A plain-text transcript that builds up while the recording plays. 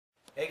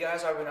Hey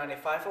guys,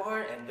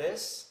 RB954, and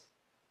this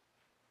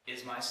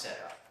is my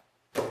setup.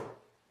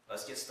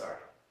 Let's get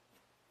started.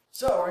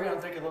 So we're going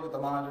to take a look at the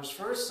monitors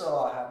first, so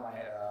I'll have my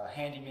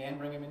handyman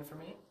bring them in for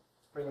me.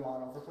 Bring them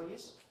on over,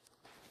 please.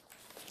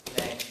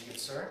 Thank you,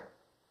 good sir.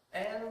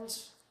 And,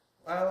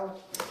 well,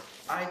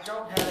 I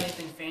don't have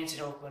anything fancy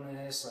to open in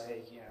this,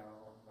 like, you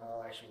know,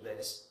 well, actually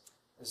this.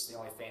 This is the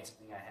only fancy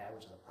thing I have,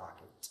 which is a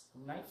pocket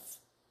knife.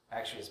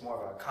 Actually, it's more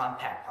of a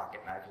compact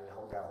pocket knife because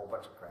it got a whole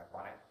bunch of crap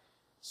on it.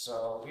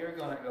 So we are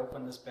going to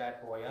open this bad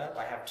boy up.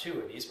 I have two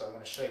of these, but I'm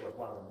going to show you what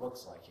one of them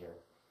looks like here.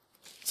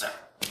 So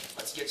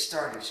let's get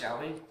started, shall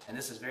we? And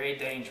this is very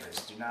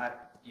dangerous. Do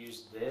not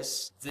use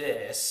this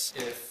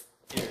if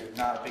you're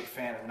not a big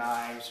fan of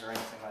knives or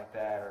anything like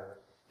that, or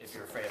if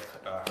you're afraid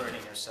of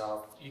hurting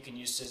yourself. You can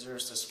use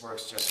scissors. This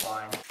works just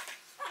fine.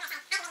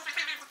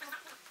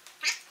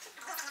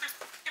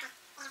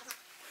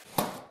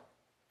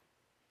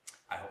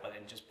 I hope I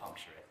didn't just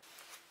puncture it.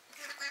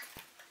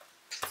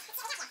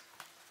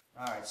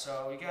 Alright,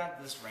 so we got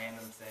this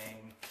random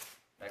thing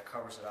that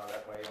covers it out,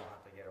 that way you don't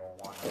have to get it all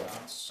wandered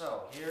around.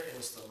 So here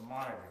is the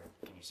monitor.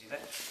 Can you see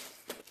that?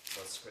 So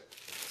let's get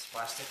this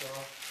plastic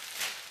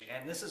off.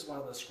 And this is one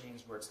of those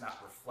screens where it's not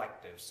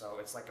reflective, so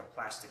it's like a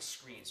plastic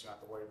screen, so you don't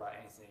have to worry about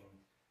anything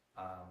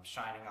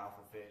shining off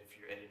of it if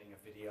you're editing a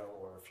video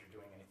or if you're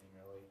doing anything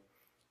really.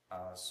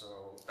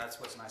 So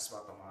that's what's nice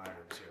about the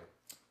monitor too.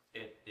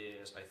 It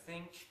is, I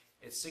think,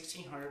 it's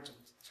 1600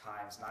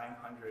 times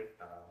 900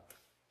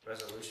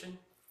 resolution,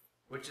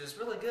 which is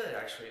really good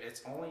actually.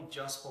 It's only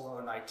just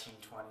below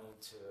 1920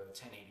 to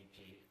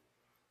 1080p.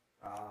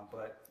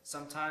 But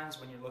sometimes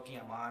when you're looking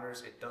at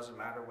monitors, it doesn't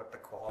matter what the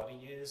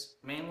quality is.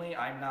 Mainly,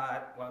 I'm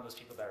not one of those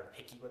people that are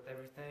picky with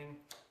everything.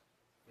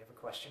 You have a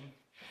question?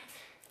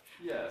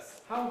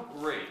 Yes. How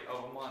great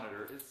of a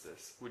monitor is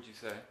this, would you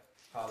say?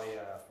 Probably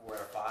a 4 or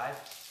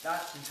 5.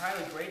 Not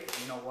entirely great, but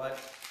you know what?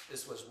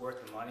 This was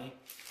worth the money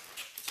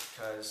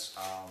because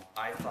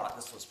I thought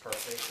this was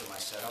perfect for my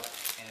setup,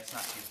 and it's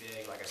not too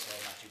big. Like I said,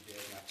 not too big,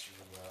 not too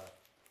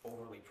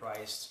overly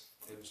priced.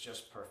 It was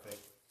just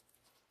perfect.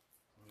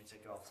 Let me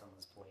take off some of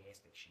this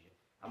plastic shit.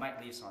 I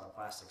might leave some of the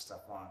plastic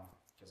stuff on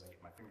because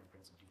my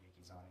fingerprints and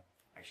doohickeys on it.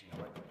 Actually, you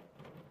know what?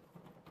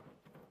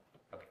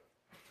 Okay.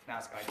 Now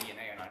it's got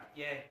DNA on it.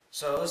 Yay.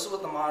 So this is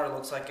what the monitor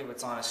looks like if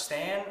it's on a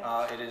stand.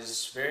 It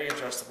is very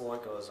adjustable.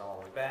 It goes all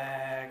the way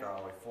back, all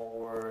the way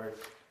forward.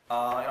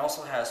 It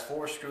also has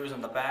 4 screws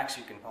in the back, so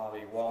you can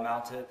probably wall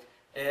mount it.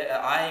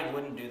 I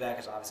wouldn't do that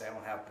because obviously I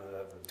don't have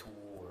the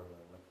tool or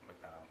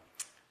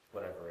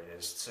whatever it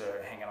is to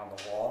hang it on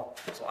the wall.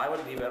 So I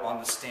would leave it on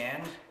the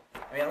stand.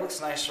 I mean, it looks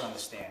nicer on the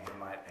stand in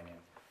my opinion.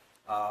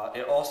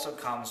 It also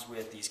comes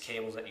with these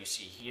cables that you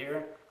see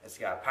here. It's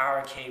got a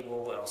power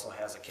cable. It also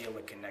has a cable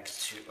that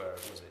connects to,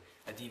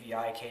 a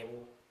DVI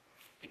cable.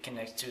 It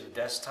connects to the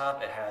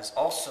desktop. It has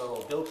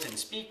also built-in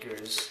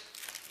speakers.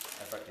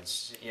 If I can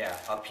see, yeah,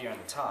 up here on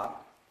the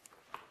top,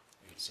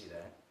 you can see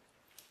that.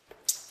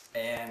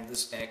 And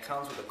it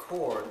comes with a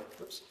cord,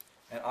 oops,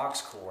 an aux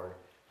cord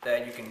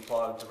that you can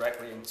plug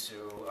directly into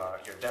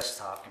your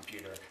desktop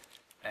computer,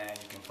 and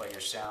you can play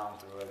your sound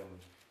through it. And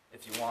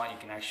if you want, you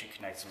can actually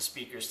connect some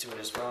speakers to it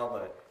as well.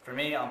 But for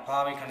me, I'm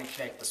probably going to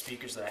connect the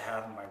speakers that I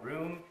have in my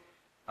room.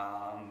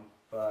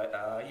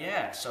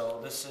 Yeah,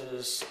 so this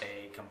is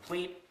a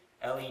complete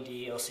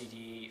LED,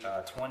 LCD,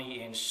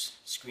 20-inch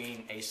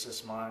screen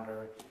Asus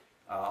monitor.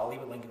 I'll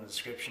leave a link in the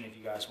description if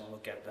you guys want to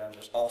look at them.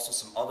 There's also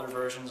some other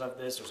versions of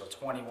this. There's a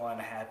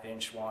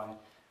 21.5-inch one.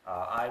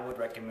 I would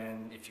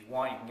recommend, if you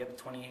want, you can get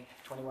the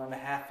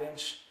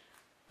 21.5-inch.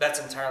 That's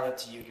entirely up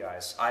to you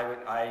guys.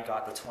 I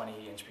got the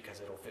 20-inch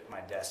because it'll fit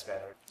my desk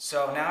better.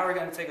 So now we're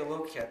going to take a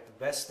look at the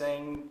best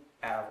thing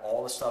out of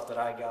all the stuff that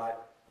I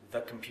got,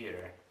 the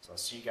computer. So I'll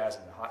see you guys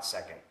in a hot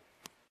second.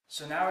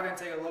 So now we're going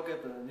to take a look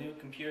at the new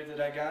computer that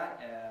I got,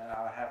 and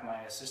I'll have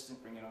my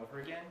assistant bring it over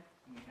again.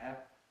 We have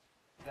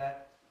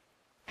that.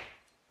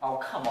 Oh,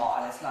 come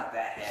on, it's not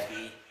that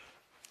heavy.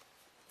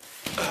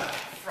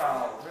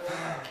 Bro, really?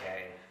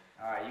 Okay.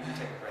 Alright, you can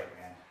take a break,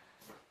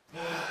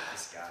 man.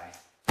 This guy.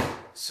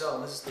 So,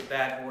 this is the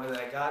bad boy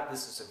that I got.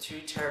 This is a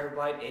 2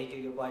 terabyte, 8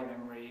 GB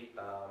memory.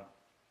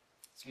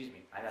 Excuse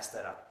me, I messed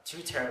that up. 2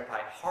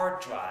 terabyte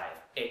hard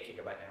drive, 8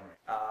 GB memory.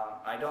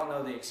 I don't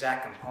know the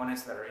exact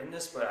components that are in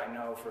this, but I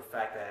know for a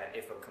fact that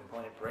if a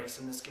component breaks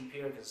in this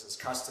computer, because it's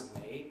custom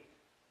made,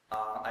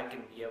 I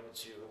can be able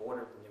to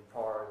order the new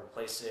part,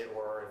 replace it,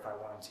 or if I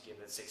wanted to give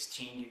it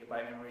 16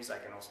 GB memories, I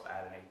can also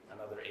add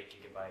another 8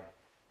 GB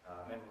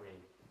memory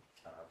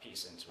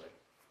piece into it.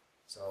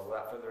 So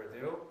without further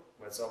ado,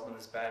 let's open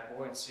this bad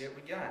boy and see what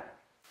we got.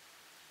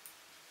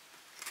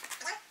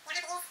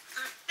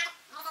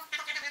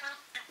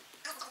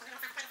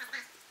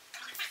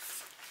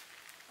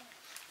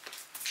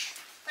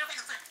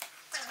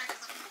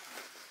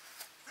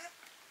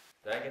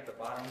 Did I get the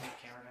bottom,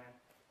 cameraman?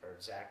 Or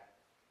Zach?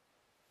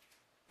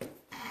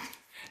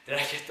 Did I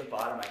get the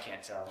bottom? I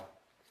can't tell.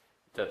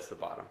 That's the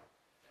bottom.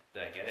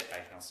 Did I get it? I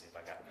can't see if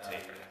I got the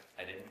tape.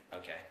 I didn't?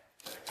 Okay.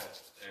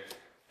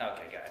 There.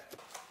 Okay, got it.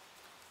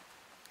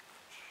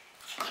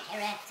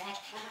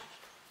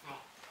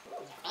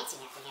 Fancy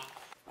nothing here.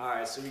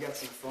 Alright, so we got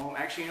some foam.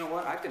 Actually, you know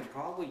what? I can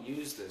probably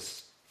use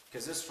this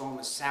because this foam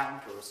is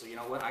soundproof. So you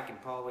know what? I can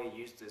probably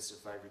use this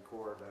if I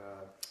record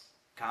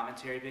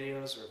commentary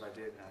videos or if I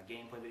did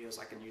gameplay videos.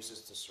 I can use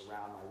this to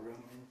surround my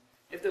room.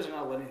 If there's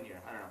another one in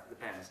here, I don't know. It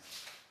depends.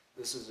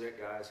 This is it,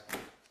 guys.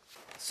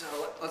 So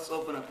let's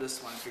open up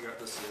this one and figure out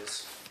what this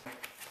is.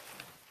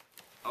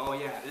 Oh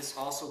yeah, this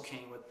also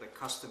came with the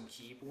custom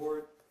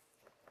keyboard.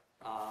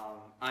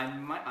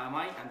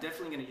 I'm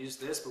definitely going to use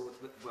this,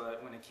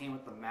 but when it came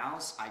with the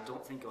mouse, I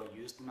don't think I'll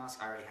use the mouse.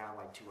 I already have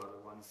like 2 other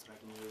ones that I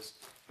can use,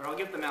 but I'll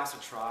give the mouse a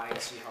try and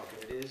see how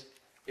good it is.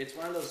 It's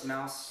one of those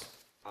mouses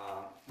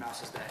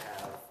that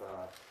have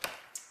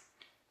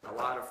a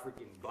lot of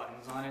freaking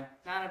buttons on it.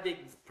 Not a big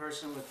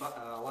person with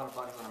a lot of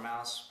buttons on a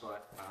mouse,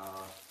 but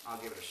I'll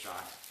give it a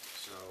shot.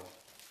 So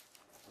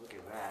look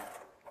at that.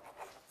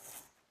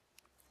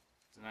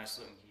 It's a nice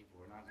looking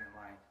keyboard, not gonna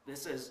lie.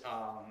 This is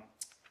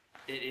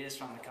it is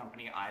from the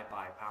company I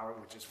Buy Power,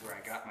 which is where I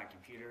got my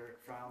computer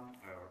from,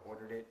 or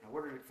ordered it. I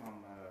ordered it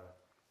from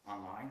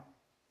online.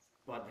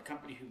 But the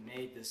company who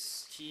made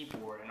this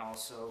keyboard and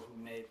also who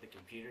made the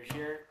computer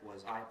here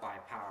was I Buy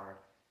Power.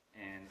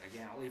 And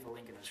again, I'll leave a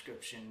link in the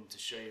description to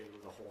show you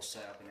the whole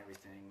setup and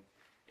everything.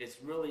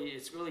 It's really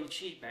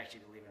cheap,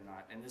 actually, believe it or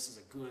not. And this is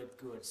a good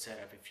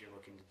setup if you're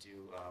looking to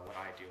do what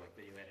I do, like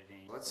video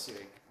editing. Let's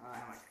see. How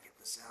am I gonna get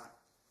this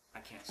out? I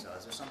can't tell.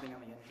 Is there something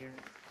on the end here?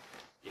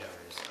 Yeah,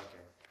 there is.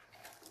 Okay.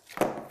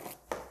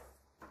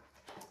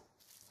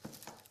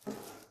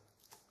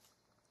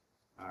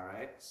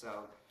 Alright,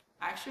 so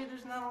actually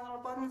there's not a lot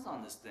of buttons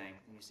on this thing.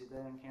 Can you see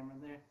that on camera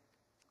there?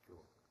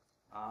 Cool.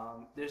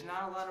 There's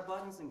not a lot of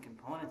buttons and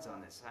components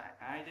on this.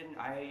 I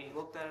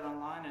looked at it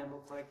online and it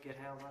looked like it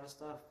had a lot of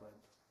stuff, but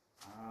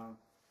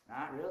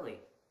not really.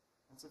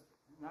 I'm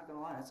not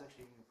gonna lie, that's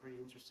actually a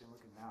pretty interesting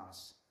looking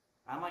mouse.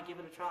 I might give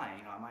it a try.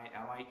 You know, I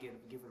might give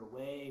it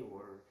away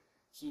or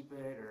keep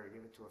it or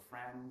give it to a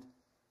friend.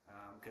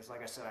 Because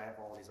like I said, I have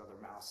all these other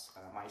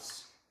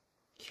mice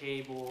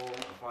cable.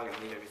 I'm probably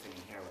gonna leave everything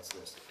in here. What's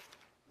this?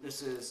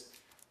 This is,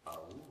 I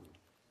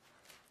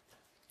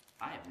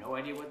have no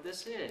idea what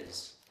this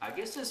is. I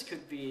guess this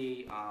could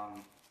be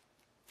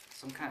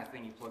some kind of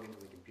thing you plug into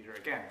the computer.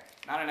 Again,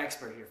 not an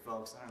expert here,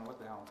 folks. I don't know what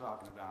the hell I'm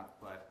talking about,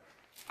 but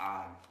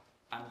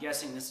I'm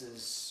guessing this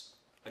is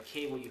a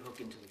cable you hook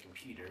into the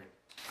computer.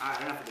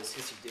 Enough of this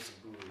hissy-dissy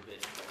boo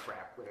bit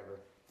crap, whatever.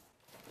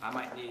 I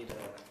might need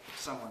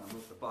someone to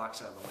move the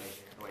box out of the way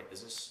here. Wait,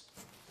 is this?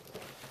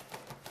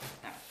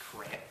 Ah,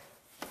 crap.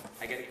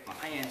 I gotta get my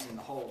hands in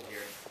the hole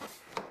here.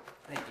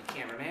 Thank you,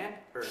 cameraman.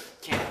 Or,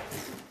 the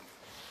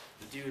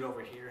dude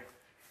over here.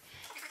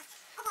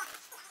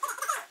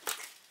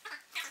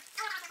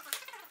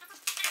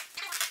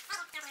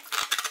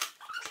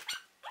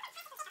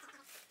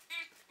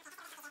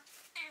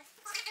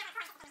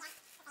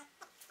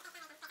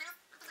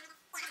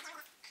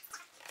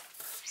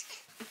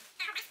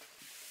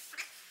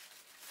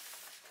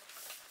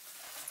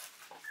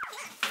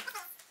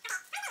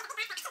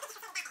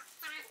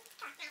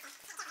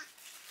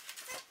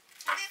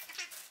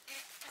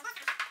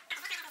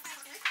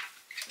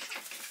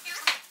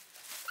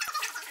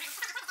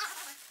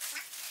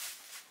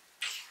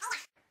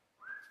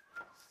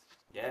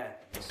 Yeah,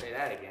 you say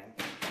that again.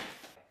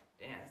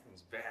 Damn, that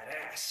thing's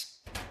badass.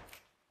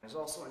 There's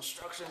also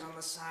instructions on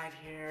the side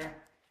here.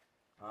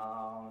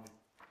 I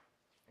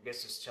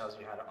guess this tells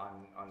you how to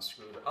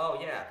unscrew the... Oh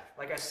yeah,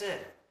 like I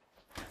said,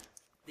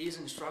 these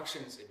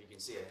instructions, if you can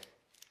see it,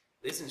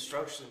 these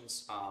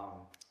instructions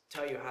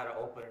tell you how to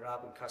open it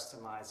up and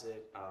customize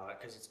it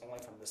because it's only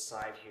from this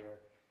side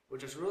here,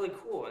 which is really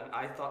cool. And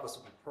I thought this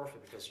would be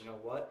perfect because you know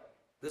what?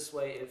 This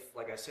way,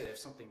 like I said, if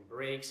something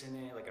breaks in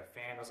it, like a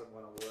fan doesn't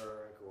want to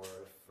work, or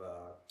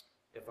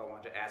if I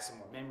want to add some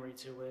more memory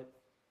to it,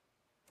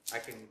 I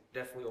can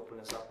definitely open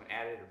this up and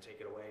add it or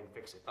take it away and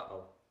fix it.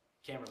 Uh-oh,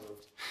 camera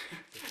moved.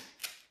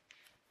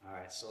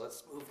 Alright, so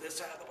let's move this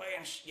out of the way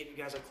and give you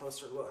guys a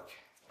closer look.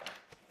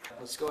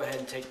 Let's go ahead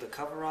and take the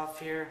cover off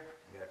here.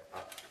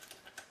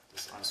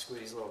 Just unscrew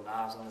these little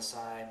knobs on the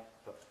side.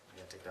 Oh, I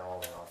gotta take that all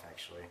the way off,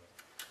 actually.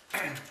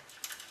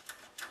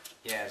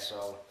 Yeah,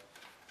 so...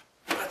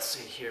 let's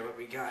see here what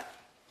we got.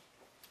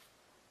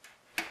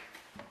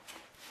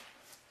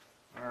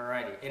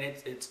 Alrighty, and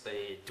it's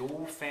a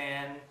dual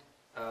fan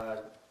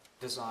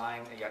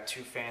design. You got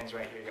 2 fans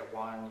right here. You got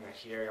one, you got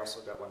here. You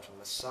also got one from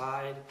the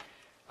side.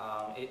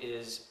 It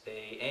is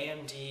a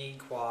AMD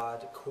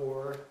quad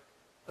core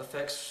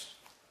effects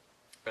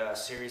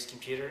series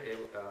computer.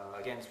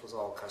 Again, this was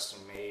all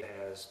custom made. It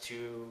has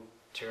 2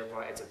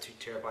 terabyte. It's a 2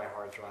 terabyte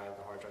hard drive.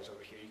 The hard drive's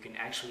over here. You can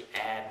actually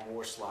add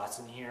more slots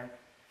in here.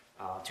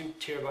 2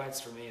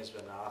 terabytes for me is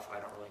enough. I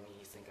don't really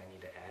think I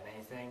need to add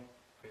anything.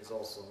 There's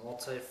also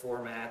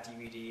multi-format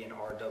DVD and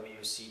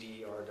RW,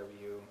 CD,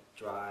 RW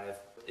drive.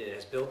 It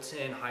has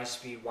built-in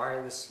high-speed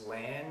wireless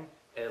LAN.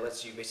 It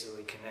lets you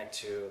basically connect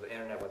to the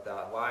internet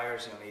without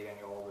wires. You don't need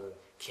all the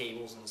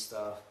cables and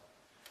stuff.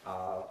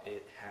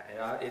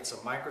 It's a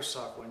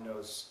Microsoft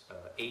Windows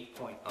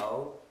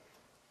 8.0,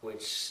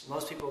 which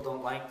most people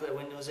don't like the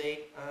Windows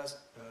 8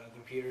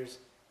 computers.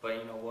 But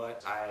you know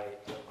what?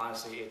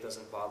 Honestly, it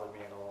doesn't bother me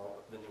at all,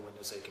 the new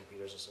Windows 8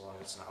 computers, as long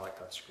as it's not like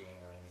touchscreen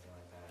or anything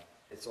like that.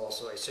 It's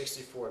also a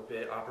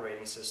 64-bit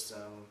operating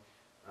system.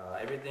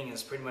 Everything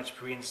is pretty much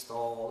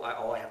pre-installed.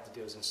 All I have to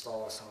do is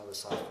install some of the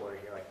software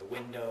here, like the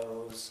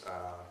Windows.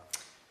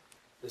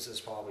 This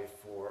is probably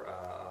for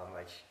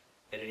like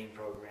editing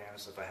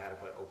programs if I had to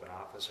put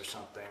OpenOffice or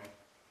something.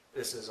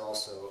 This is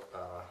also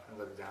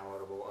another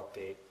downloadable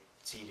update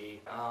CD.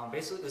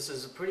 Basically, this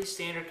is a pretty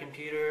standard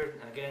computer.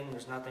 Again,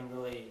 there's nothing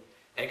really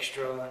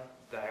extra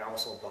that I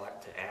also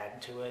bought to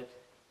add to it.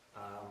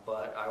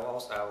 But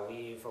I'll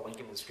leave a link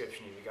in the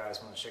description if you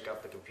guys want to check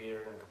out the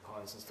computer and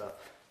components and stuff.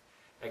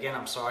 Again,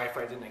 I'm sorry if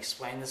I didn't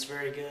explain this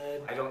very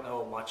good. I don't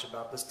know much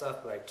about this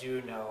stuff, but I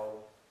do know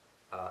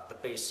the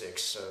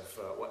basics of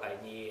what I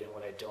need and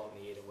what I don't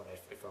need, and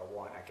if I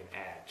want, I can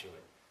add to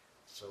it.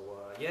 So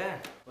yeah.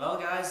 Well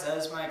guys, that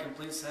is my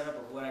complete setup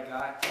of what I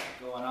got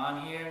going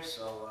on here.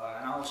 So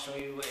and I'll show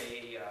you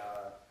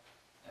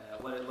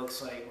what it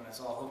looks like when it's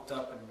all hooked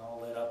up and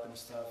all lit up and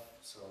stuff.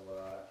 So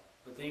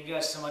but thank you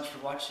guys so much for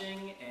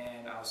watching,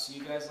 and I'll see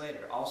you guys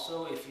later.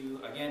 Also, if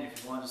you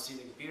want to see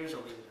the computers,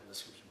 I'll leave it in the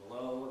description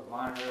below. The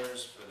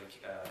monitors for the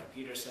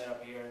computer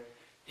setup here.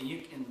 And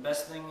the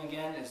best thing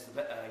again is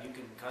you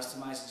can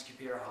customize this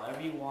computer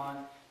however you want.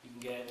 You can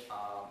get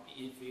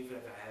even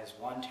if it has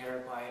 1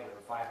 terabyte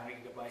or 500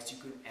 gigabytes, you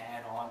can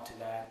add on to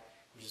that,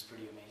 which is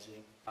pretty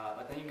amazing.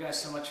 But thank you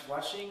guys so much for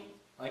watching.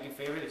 Like and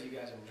favorite if you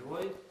guys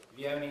enjoyed. If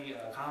you have any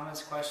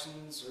comments,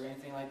 questions, or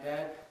anything like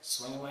that,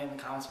 swing away in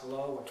the comments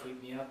below or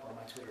tweet me up on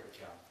my Twitter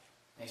account.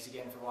 Thanks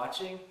again for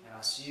watching, and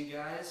I'll see you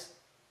guys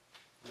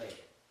later.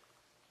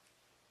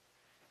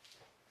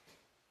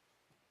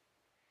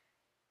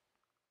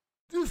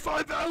 Just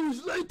 5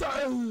 hours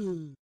later!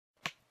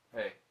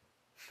 Hey,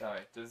 tell me,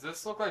 does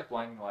this look like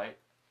blinding light?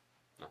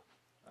 No.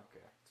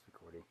 Okay. It's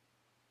recording.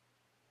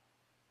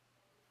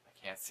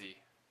 I can't see.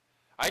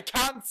 I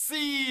can't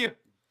see!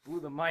 Blew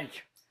the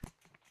mic.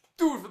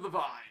 Do it for the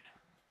vine!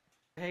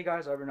 Hey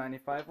guys,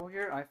 Arbor95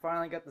 here. I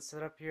finally got the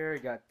setup here.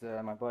 Got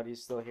my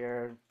buddies still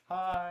here.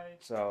 Hi!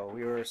 So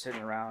we were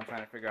sitting around trying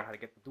to figure out how to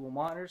get the dual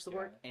monitors to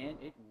work, and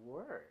it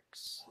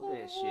works. Look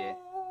at this shit.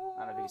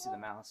 I don't know if you can see the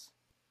mouse.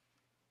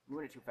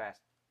 Moving it too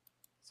fast.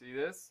 See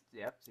this?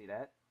 Yep, see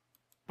that?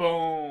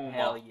 Boom!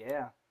 Hell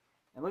yeah.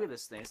 And look at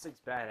this thing. This thing's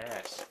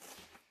badass.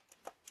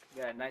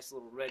 Got a nice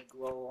little red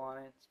glow on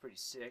it. It's pretty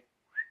sick.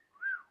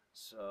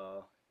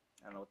 So,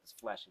 I don't know what this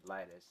flashy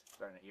light is. It's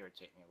starting to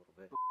irritate me a little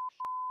bit.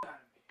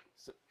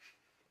 So,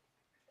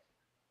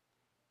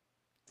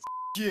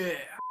 Yeah!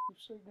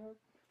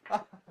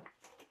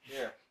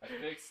 Here,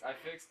 I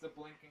fixed the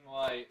blinking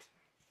light.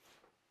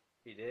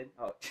 he did?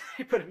 Oh,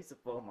 he put a piece of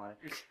foam on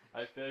it.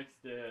 I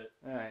fixed it.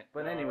 Alright,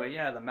 but anyway,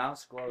 yeah, the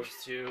mouse glows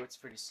too. It's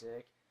pretty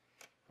sick.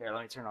 Here,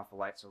 let me turn off the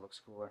light so it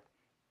looks cooler.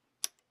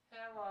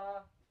 Hello.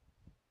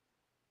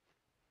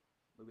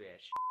 Look at that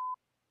shit.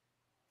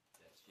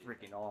 That's shit.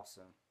 Freaking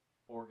awesome.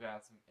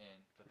 Orgasm in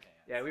the pants.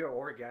 Yeah, we were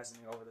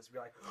orgasming over this. We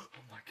were like, oh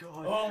my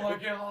god. Oh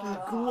my god.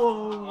 It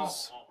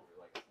glows.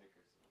 We're like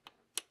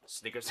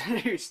Snickers.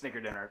 You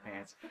snickered in our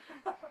pants.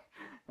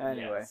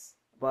 Anyway. Yes.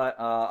 But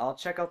I'll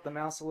check out the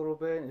mouse a little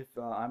bit. If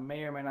I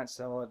may or may not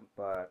sell it,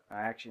 but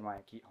I actually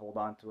might hold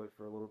on to it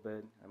for a little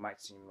bit. It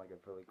might seem like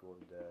a really cool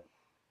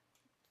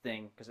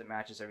thing because it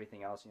matches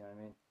everything else. You know what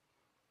I mean?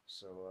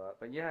 So,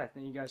 but yeah,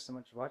 thank you guys so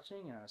much for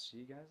watching, and I'll see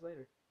you guys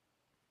later.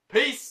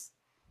 Peace!